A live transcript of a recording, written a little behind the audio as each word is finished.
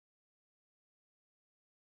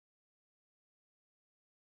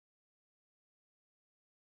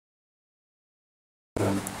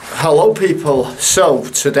Hello people, so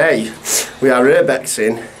today we are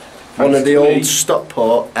urbexing one of the old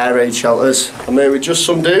Stockport air raid shelters. I'm here with just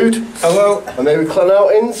some dude. Hello. I'm here with Clan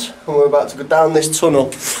Outings and we're about to go down this tunnel.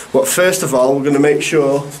 But first of all we're going to make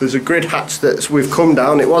sure there's a grid hatch that we've come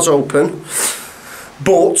down. It was open,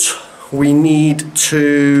 but we need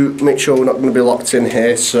to make sure we're not going to be locked in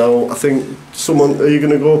here. So I think someone, are you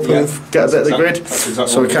going to go up and get a bit of the grid? Exactly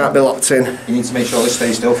so we can't be locked in. You need to make sure this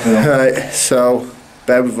stays still for now. Right, so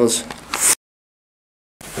bear with us.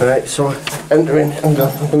 Right, so entering, I'm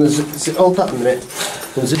going to hold that a minute.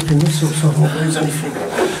 I'm zipping this up so I won't lose anything.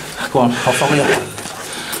 Go on, I'll follow you.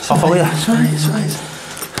 I'll follow you. It's right, it's right.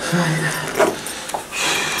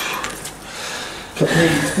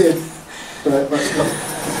 Right, let's go.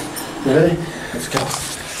 You ready? Let's go.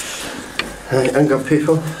 Right, hang on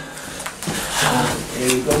people. Here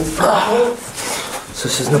we go. So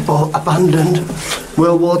this is an abandoned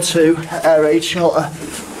World War II air raid shelter.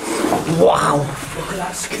 Wow! Look at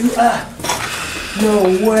that scooter! No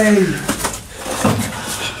way!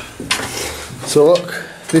 So look,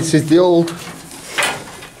 this is the old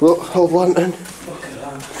lantern. Look at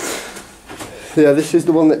that. Yeah, this is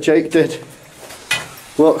the one that Jake did.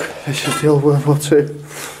 Look, this is the old World War II.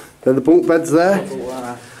 There are the bunk beds there.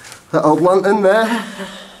 That old lantern there.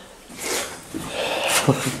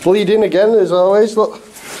 Bleeding again as always, look.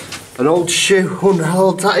 An old shoe, I wonder how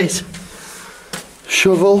old that is.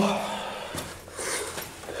 Shovel.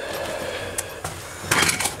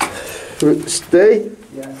 Stay.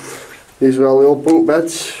 Yeah. These are all the old bunk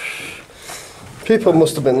beds. People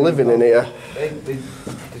must have been living in here. There's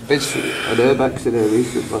beds at URBEX in here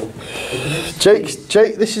recently.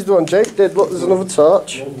 Jake, this is the one Jake did. Look, there's another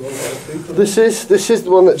torch. This is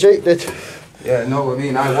the one that Jake did. Yeah, no, I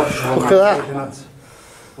mean, I watched one. Look at that.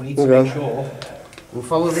 We need to make sure. We'll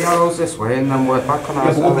follow the arrows this way and then work back on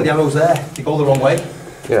our side. Look at the arrows there. They go the wrong way.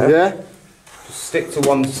 Yeah. Yeah. Just stick to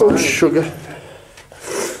one side. Oh, sugar.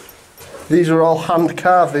 These are all hand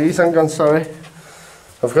carved, these. Hang on, sorry.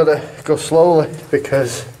 I've got to go slowly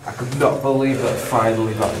because I could not believe that I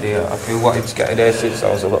finally got here. I've been wanting to get in here since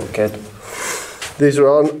I was a little kid. These are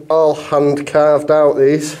all hand carved out,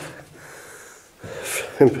 these.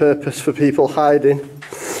 In purpose for people hiding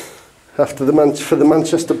after for the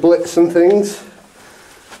Manchester Blitz and things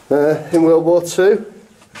in World War II.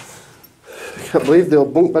 I can't believe the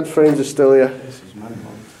old bunk bed frames are still here.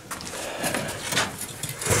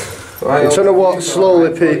 Right, I'm trying to walk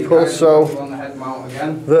slowly, people, so that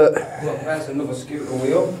look, there's another scooter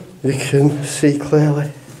wheel. You can see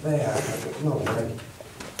clearly. There, no way.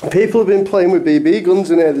 People have been playing with BB guns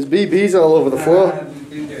in here. There's BBs all over the floor. We've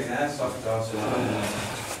been doing airsoft also.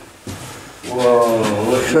 Whoa,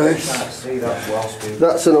 look, you can't see that well, speed.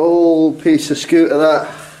 That's an old piece of scooter, that.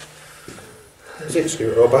 Is it a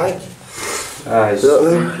scooter or bike? I don't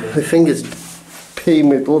know. My finger's peeing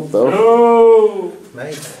with blood though. No!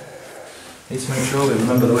 Mate, need to make sure we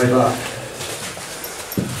remember the way back.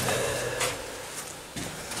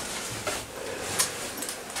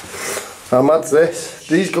 How mad's this?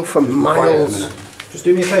 These go for miles. Just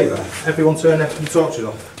do me a favour, everyone turn their torches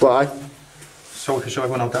off. Why? So we can show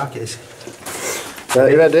everyone how dark it is.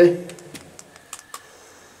 Right, you ready?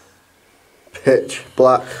 Pitch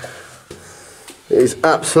black. It is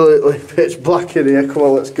absolutely pitch black in here. Come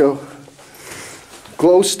on, let's go.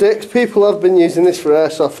 Glow sticks. People have been using this for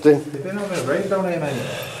airsofting. They've been having a raid down here, mate.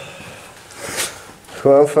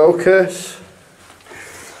 Come on, focus.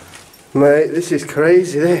 Mate, this is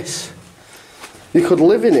crazy, this. You could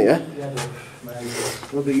live in here. Yeah, mate.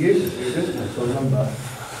 Well, they used to, didn't they? So remember.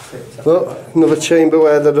 Look, another chamber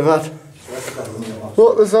where they'd have had.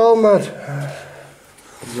 Look, there's all mad.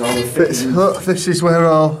 Look, this is where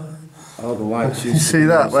all the lights. you see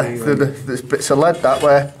that way. There's bits of lead that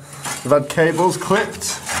way. They've had cables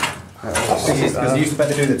clipped. Because they used to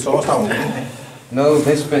better do the torch down, didn't they? No,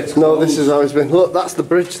 this bit's No, this has always been. Look, that's the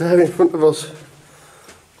bridge there in front of us.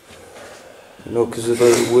 No, because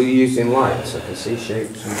we're using lights, I can see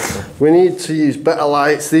shapes and stuff. We need to use better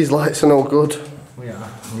lights. These lights are no good. We are.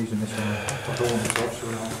 I'm using this one. I don't want the torch to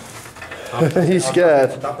run out. Are you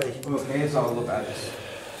scared? Look, here's how I look at this.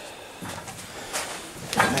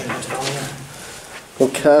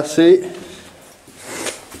 Good car seat.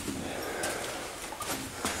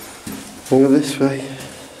 Go this way.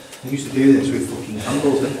 They used to do this with fucking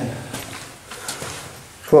candles, didn't they?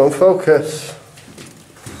 Come on, focus.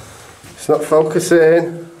 It's not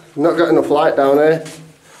focusing. We've not got enough light down here.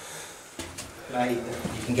 Mate,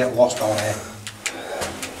 you can get lost down here.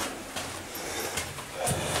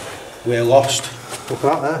 We're lost. Look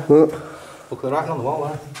at that there. Look. Look at the writing on the wall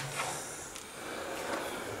there.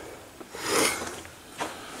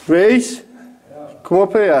 Reese? Yeah. Come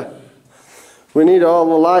up here. We need all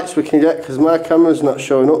the lights we can get because my camera's not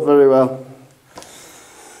showing up very well.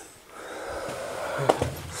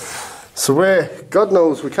 So God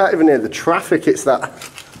knows, we can't even hear the traffic, it's that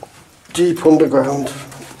deep underground.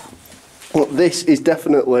 But this is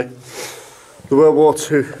definitely the World War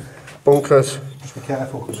II bunkers. Just be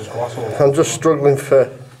careful because there's glass all I'm just struggling for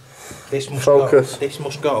focus. This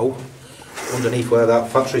must go underneath where that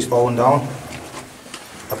factory's fallen down.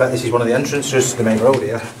 I bet this is one of the entrances to the main road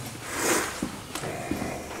here.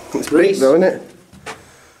 It's Reese though, isn't it?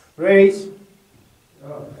 Reese!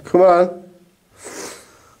 Come on.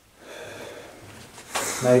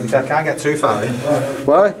 Maybe I can't get too far in.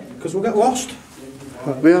 Why? Because we'll get lost.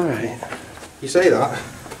 We'll be alright. You say that?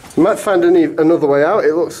 You might find another way out.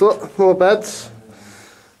 It looks, look, more beds.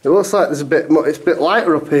 It looks like there's a bit more, it's a bit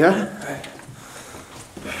lighter up here.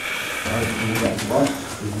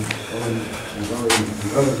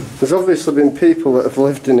 There's obviously been people that have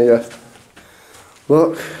lived in here.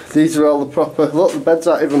 Look, these are all the proper, look, the beds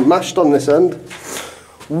aren't even mashed on this end.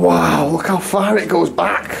 Wow, look how far it goes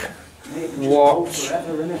back. What?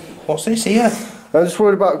 What's this here? I'm just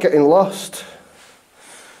worried about getting lost.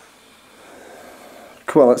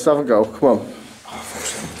 Come on, let's have a go, come on.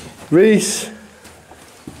 Reese.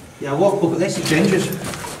 Yeah, look at this, it changes.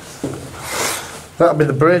 That'll be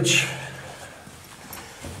the bridge.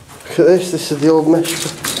 Look at this is the old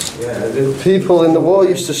mesh. Yeah, people in the war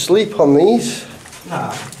used to sleep on these.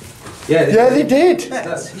 Nah. Yeah, they did.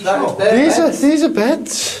 These are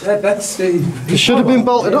beds. They're beds, Steve. They should have been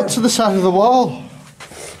bolted up to the side of the wall.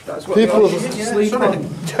 That's what people have sleep on.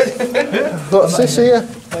 What's this here?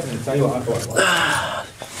 Tell you what I thought.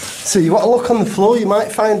 So you want to look on the floor, you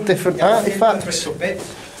might find different artefacts.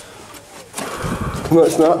 No,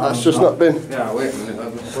 it's not. That's just not been. Yeah, wait a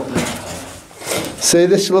minute. See,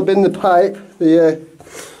 this will have been the pipe, the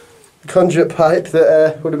conduit pipe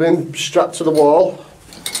that would have been strapped to the wall.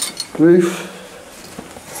 Roof.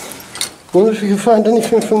 Wonder if you can find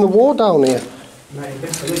anything from the war down here.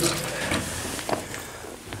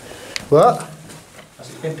 What?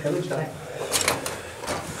 It's been pillaged, hasn't it?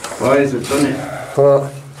 Why is it done it?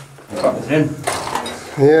 What? Got us in.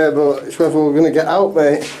 Yeah, but it's whether we're going to get out,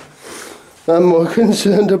 mate. I'm more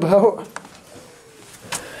concerned about.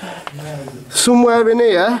 Somewhere in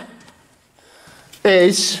here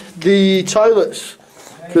is the toilets.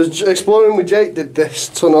 Because Exploring with Jake did this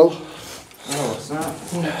tunnel. Oh, what's that?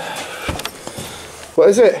 What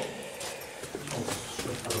is it?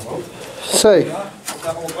 See,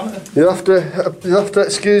 you'll have to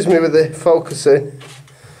excuse me with the focusing.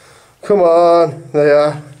 Come on, there you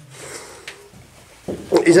are.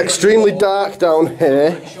 It's extremely dark down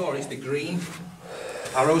here. Pretty sure it's the green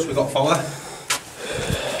arrows we got to follow.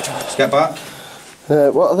 Let's get back.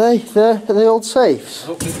 What are they? Are they old safes?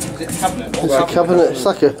 Is it a cabinet? It's a cabinet, it's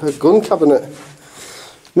like a gun cabinet.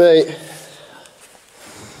 Mate,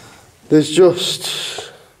 there's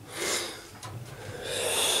just...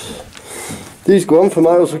 These go on for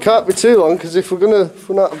miles. We can't be too long because if we're not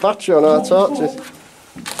out of battery on our torches.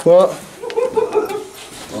 What?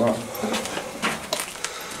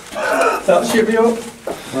 That shit me up.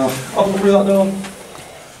 No. I'll go through that door.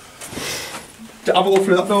 Have a look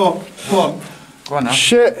through that door. Come on. Go on now.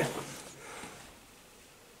 Shit.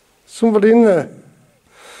 Somebody in there.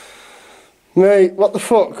 Mate, what the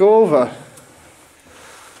fuck? Go over.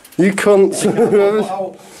 You cunts.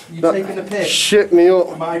 You taking the piss? Shit me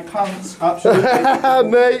up. My pants, absolutely.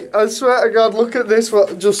 Mate, I swear to God, look at this.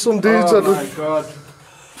 What just some dudes Oh my God.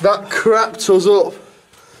 That crapped us up.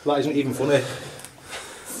 That isn't even funny.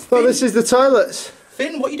 Well, this is the toilets.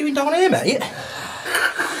 Finn, what are you doing down here, mate?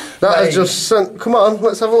 That has just sent. Come on,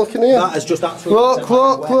 let's have a look in here. That has just absolutely.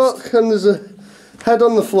 Look, and there's a head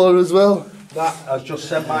on the floor as well. That has just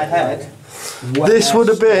sent my head. This would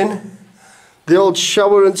have been the old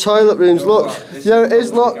shower and toilet rooms. Look, yeah, it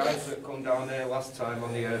is. Look. The guys that come down there last time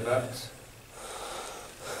on the URBEX.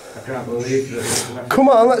 I can't believe that. Come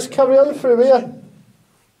on, let's carry on through here.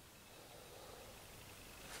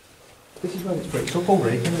 This is when it's pretty supple,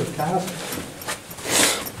 raking with cars.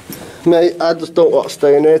 Mate, I just don't want to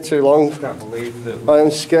stay in here too long. I can't believe that. I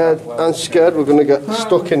am scared. I'm scared we're going to get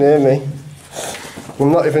stuck in here, me.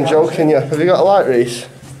 I'm not even joking you. Have you got a light, Reese?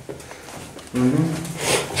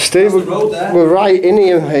 Steve, we're right in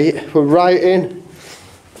here, mate. We're right in.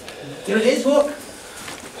 There it is, look.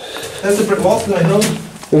 There's the brick wall going on.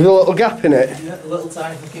 There's a little gap in it. Yeah, a little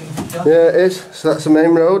tiny fucking gap. Yeah, it is. So that's the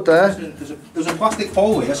main road there. There's a plastic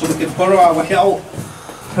pole here so we can burrow our way out.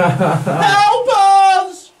 Help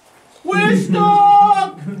us! We're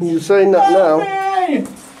stuck! You're saying that now. Me!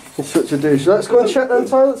 You're such a douche. Let's go and check them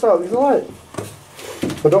toilets out. There's a light.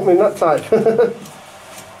 I don't mean that type.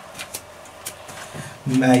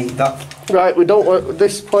 Mate, that... Right, we don't want...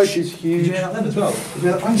 This place is huge. Did you hear that then as well? Did you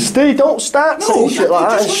hear that bang? Steve, don't start saying shit like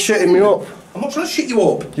that and shitting me up. I'm not trying to shit you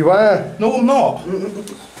up. You are. No, I'm not.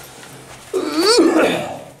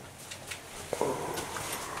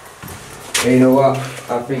 You know what?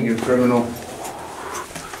 I think you're a criminal.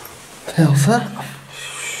 Hell's that?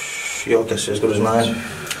 Your guess is as good as mine.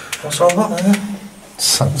 What's all that then?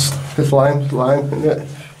 It's lime, isn't it?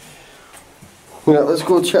 Yeah, let's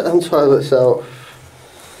go check them toilets out.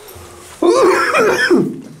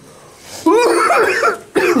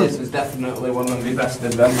 This is definitely one of the best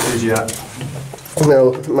adventures yet.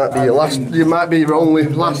 No, it might be your last. You might be your only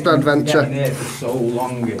last adventure. Getting here for so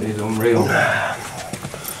long, it is unreal.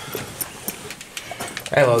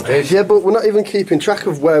 Hello, Dave. Yeah, but we're not even keeping track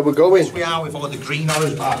of where we're going. Yes, we are with all the green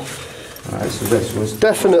arrows back. Right, so this was...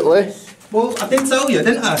 Definitely. Well, I did tell you,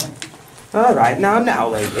 didn't I? Alright, now,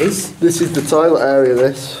 ladies. This is the toilet area,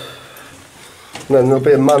 this. And then there'll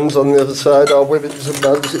be a man's on the other side, or women's and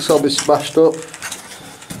man's. It's all be smashed up.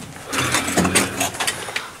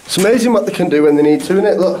 It's amazing what they can do when they need to, isn't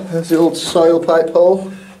it? Look, there's the old soil pipe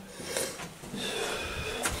hole.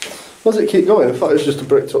 Why does it keep going? I thought it was just a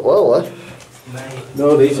bricked up wall there.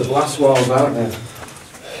 No, these are glass walls, aren't they?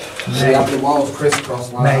 They have the walls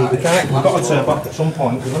crisscross like Mate, that. we've got to turn back at some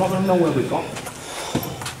point because we're not going to know where we've gone.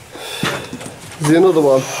 Is there another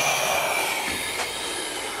one?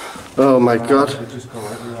 Oh my god.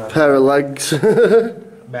 Pair of legs.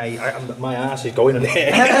 Mate, my arse is going in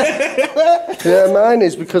here. Yeah, mine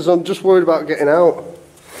is because I'm just worried about getting out.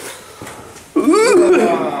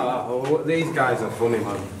 Oh, these guys are funny,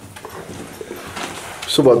 man.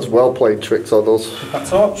 Someone's well played tricks on us. That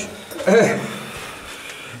torch.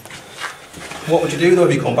 What would you do though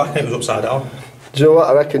if you come back and it was upside down? Do you know what?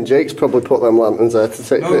 I reckon Jake's probably put them lanterns there to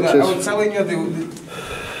take pictures. I was telling you,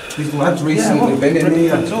 these lads recently been in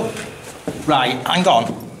here. Right, hang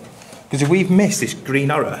on. Because if we've missed this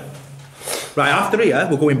green arrow, right, after here,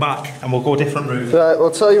 we're going back and we'll go a different route. Right, well,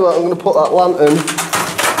 I'll tell you what, I'm going to put that lantern.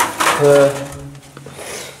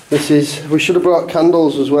 We should have brought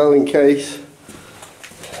candles as well in case.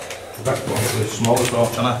 That's one of the smaller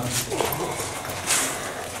torch, isn't it?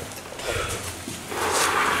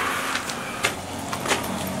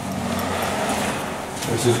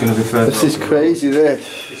 This is going to be further. This is crazy, this.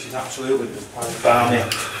 This is absolutely balmy.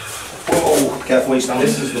 Whoa, careful where you stand.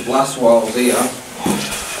 This is the glass walls here.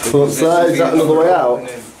 What's that? Is that another way out?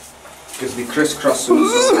 Because they crisscross them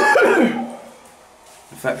so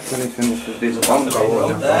affect anything if there's a bomb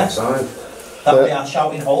going on the outside. That'll be our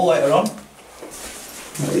shouting hole later on.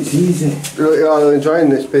 It's easy. Really are enjoying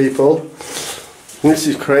this, people. This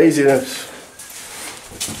is craziness.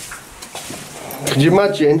 Could you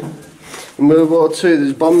imagine in World War II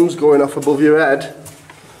there's bombs going off above your head?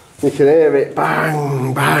 You can hear it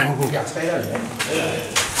bang, bang. Yeah, stay there, mate.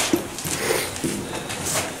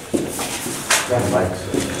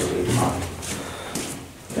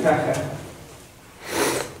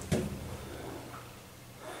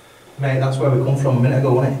 Mate, that's where we come from a minute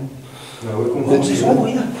ago, wasn't it? No, we come What's this one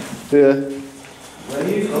here? Yeah. Where are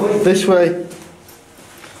you going? This way.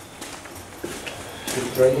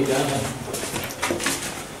 Just straight you down.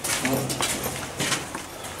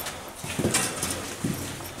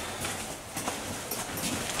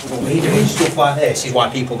 Doing stuff like this is why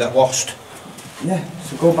people get lost. Yeah,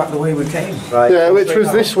 so go back the way we came. Right. Yeah, which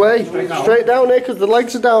was this way. Straight down here, because the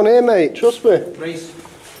legs are down here, mate. Trust me. Reese.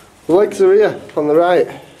 The legs are here, on the right.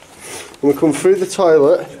 And we come through the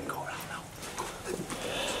toilet.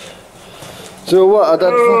 Do you know what?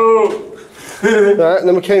 Right, and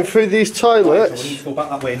then we came through these Right, so we need toilets. to go back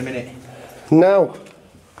that way in a minute. Now,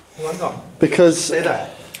 Well, hang on. because Stay there.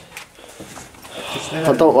 Just stay I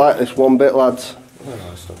there. don't like this one bit, lads.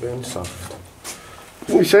 Oh, stop being soft.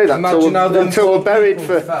 We say that Imagine how them until we're poor buried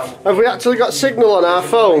people for... felt. Have we actually got signal on our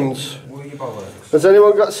phones? Will you bollocks? Has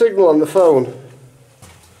anyone got signal on the phone?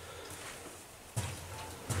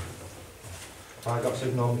 I got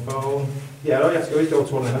signal on my phone. Yeah, all you have to go is go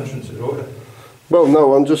to one of the entrances, won't you? Well,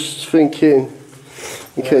 no, I'm just thinking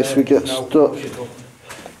in case we get No, stuck. push it up.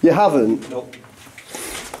 You haven't? Nope.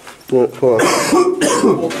 Right, come on.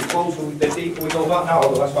 Well, the closer the deeper we go back now, the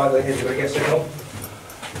less likely it is to get signal.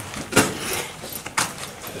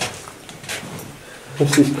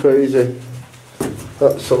 This is crazy.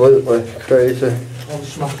 Absolutely crazy. Oh,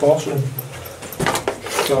 smash porcelain.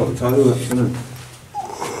 So, the toilet, isn't it?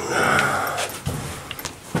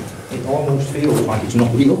 It almost feels like it's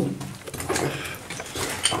not real.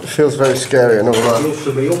 It feels very scary, I know It that. feels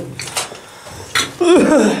surreal.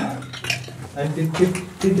 And did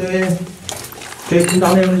Jake come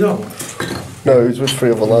down here on his own? No, he was with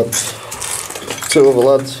 3 other lads. 2 other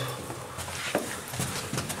lads.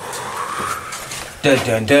 Dun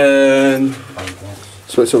dun dun.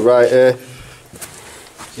 So it's a right here.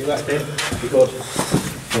 See that thing? Be good.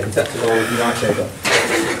 Yeah, that's all with your shaker.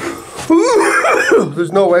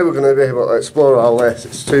 There's no way we're going to be able to explore all this,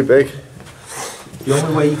 it's too big. The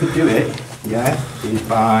only way you could do it, yeah, is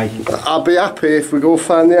by... I'll be happy if we go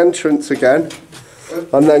find the entrance again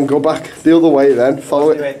and then go back the other way then,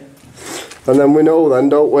 follow it. And then we know then,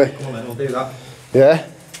 don't we? Come on then, we'll do that. Yeah?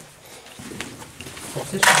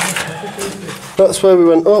 What's this one? That's where we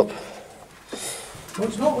went up. No,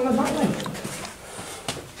 it's not, we're not that way.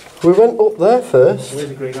 We went up there first. Where's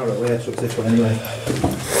the green arrow? Where? So it's this one anyway.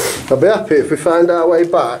 I'll be happy if we find our way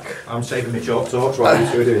back. I'm saving my chalk torch while you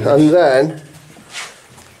two are doing this. And then...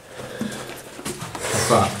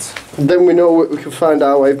 Then we know we can find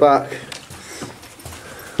our way back.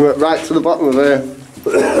 We went right to the bottom of here.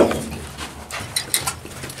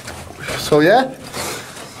 So yeah,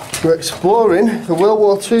 we're exploring the World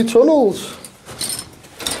War II tunnels.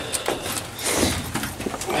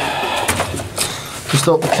 Just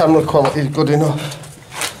hope the camera quality is good enough.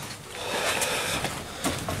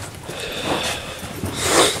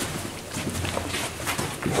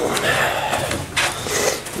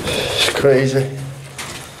 It's crazy.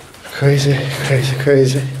 Crazy, crazy,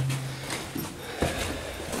 crazy.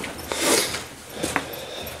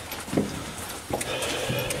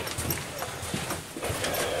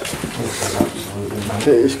 It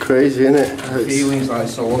is crazy, isn't it? The feeling's like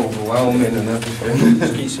so overwhelming and everything.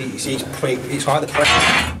 It's like the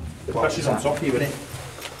pressure. The pressure's on top of you, isn't it?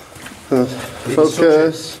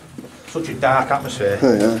 Focus. Such a dark atmosphere.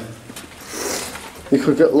 Oh, yeah. You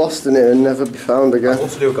could get lost in it and never be found again. I'd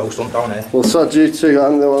love to do a ghost hunt down here. Well, sod you too,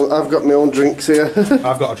 I've got my own drinks here.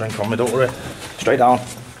 I've got a drink on me, don't worry. Straight down.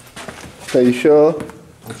 Are you sure?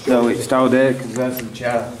 No, it's down there because there's the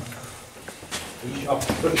chair. I'm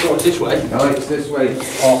pretty sure it's this way. No, it's this way.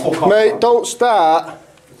 Oh, fuck off. Mate, don't start.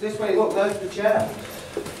 It's this way, look, there's the chair.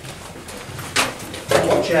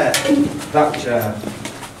 What chair? That chair.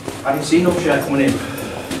 I didn't see no chair coming in.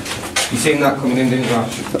 You seen that coming in, didn't you,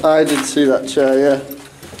 Ash? I did see that chair, yeah.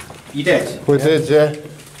 You did? We did, yeah.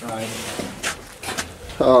 Right.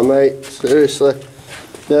 Oh, mate, seriously.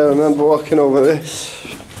 Yeah, I remember walking over this.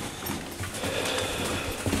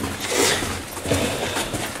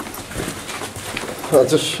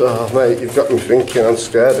 Oh, mate, you've got me thinking, I'm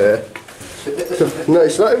scared here. No,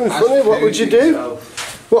 it's not even funny. What would you do?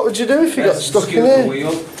 What would you do if you got stuck in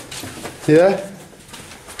here? Yeah.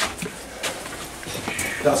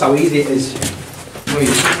 That's how easy it is. No, you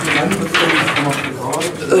just remember things come off the card.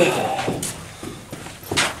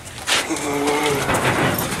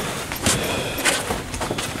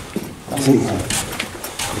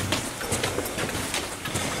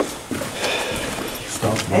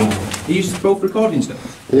 Hey, you used to both recording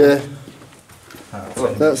stuff? Yeah.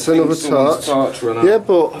 That's another torch. Yeah,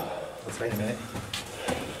 but... Let's wait a minute.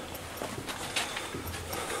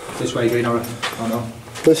 This way, green arrow. Oh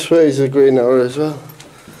no. This way is a green arrow as well.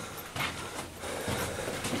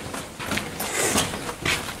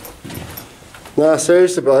 Nah,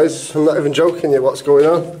 seriously boys, I'm not even joking you what's going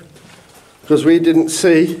on. Because we didn't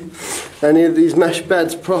see any of these mesh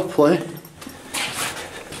beds properly.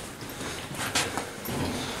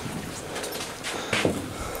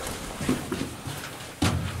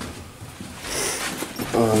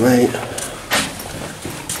 Oh mate.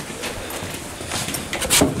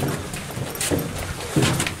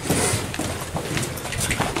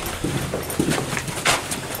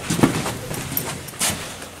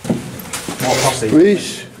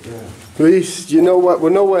 Reese, you know what? We're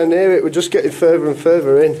nowhere near it. We're just getting further and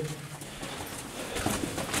further in.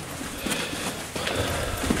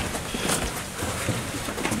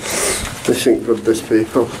 This ain't good, this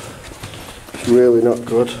people. It's really not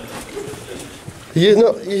good. Do you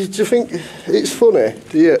think it's funny?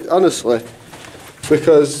 Do you, honestly?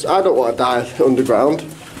 Because I don't want to die underground.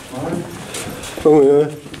 Oh yeah.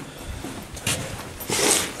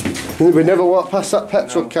 We never walked past that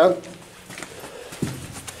petrol can.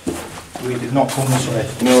 We did not come this way.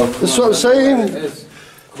 No. That's what I'm saying. It is.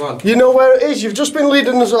 Come on. You know where it is. You've just been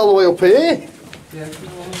leading us all the way up here. Yeah,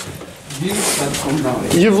 you said come down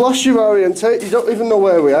here. You've lost your orientation. You don't even know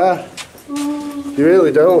where we are. You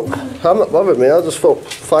really don't. I'm not bothered me. I just thought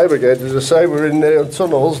fire brigade, as I say, we're in the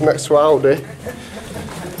tunnels next to Audi.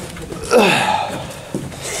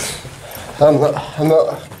 I'm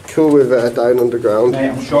not cool with dying underground. Mate,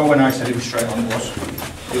 I'm sure when I said it was straight on, it was.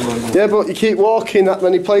 Yeah, but you keep walking that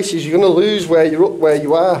many places, you're going to lose where you're up where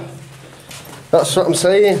you are. That's what I'm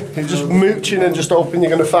saying. You're just mooching and just hoping you're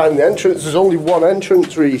going to find the entrance. There's only one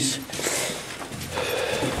entrance, Reese.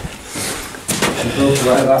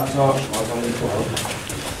 Where that torch was on the 12.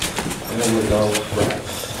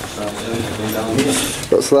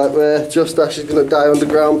 Looks like where JUSTASH is going to die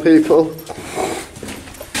underground, people.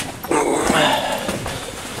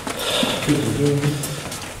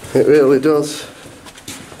 It really does.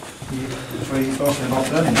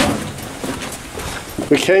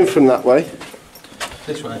 We came from that way.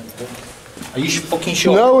 This way? Are you fucking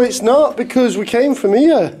sure? No, it's not, because we came from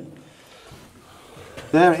here.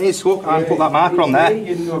 There it is, look, I put that marker on there.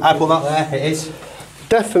 I put that there, it is.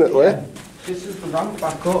 Definitely. Yeah. This is the ramp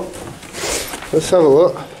back up. Let's have a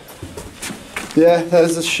look. Yeah,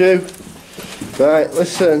 there's the shoe. Right,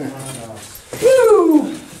 listen.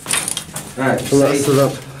 Woo! Right, Well, that's the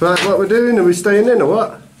ramp. Right, what we're doing? Are we staying in or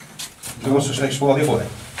what? Who wants to explore the other way?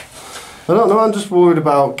 I don't know, I'm just worried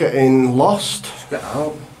about getting lost. get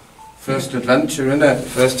out. First adventure, innit?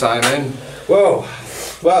 First time in. Whoa.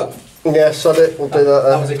 Well, yeah, sod it, we'll do that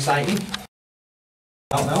then. That was exciting.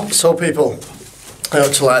 So people, I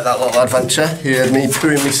hope you like that little adventure. You heard me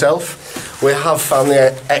pooing myself. We have found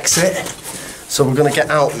the exit, so we're going to get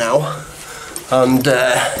out now. And,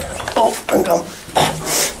 oh, hang on.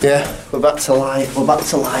 Yeah, we're back to light, we're back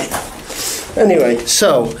to light. Anyway,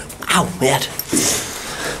 so, ow, my head.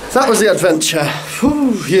 That was the adventure.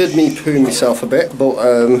 Whew, you heard me pooing myself a bit, but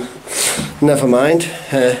never mind.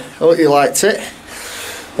 Hope you liked it.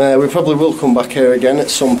 We probably will come back here again at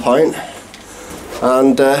some point.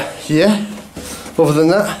 And yeah, other than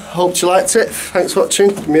that, hope you liked it. Thanks for watching.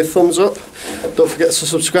 Give me a thumbs up. Don't forget to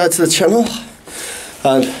subscribe to the channel.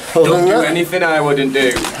 And other Don't than do that, anything I wouldn't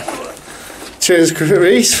do. cheers,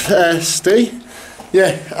 Reese, Steve.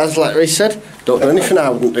 Yeah, as like Reese said, don't do anything I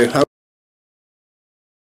wouldn't do.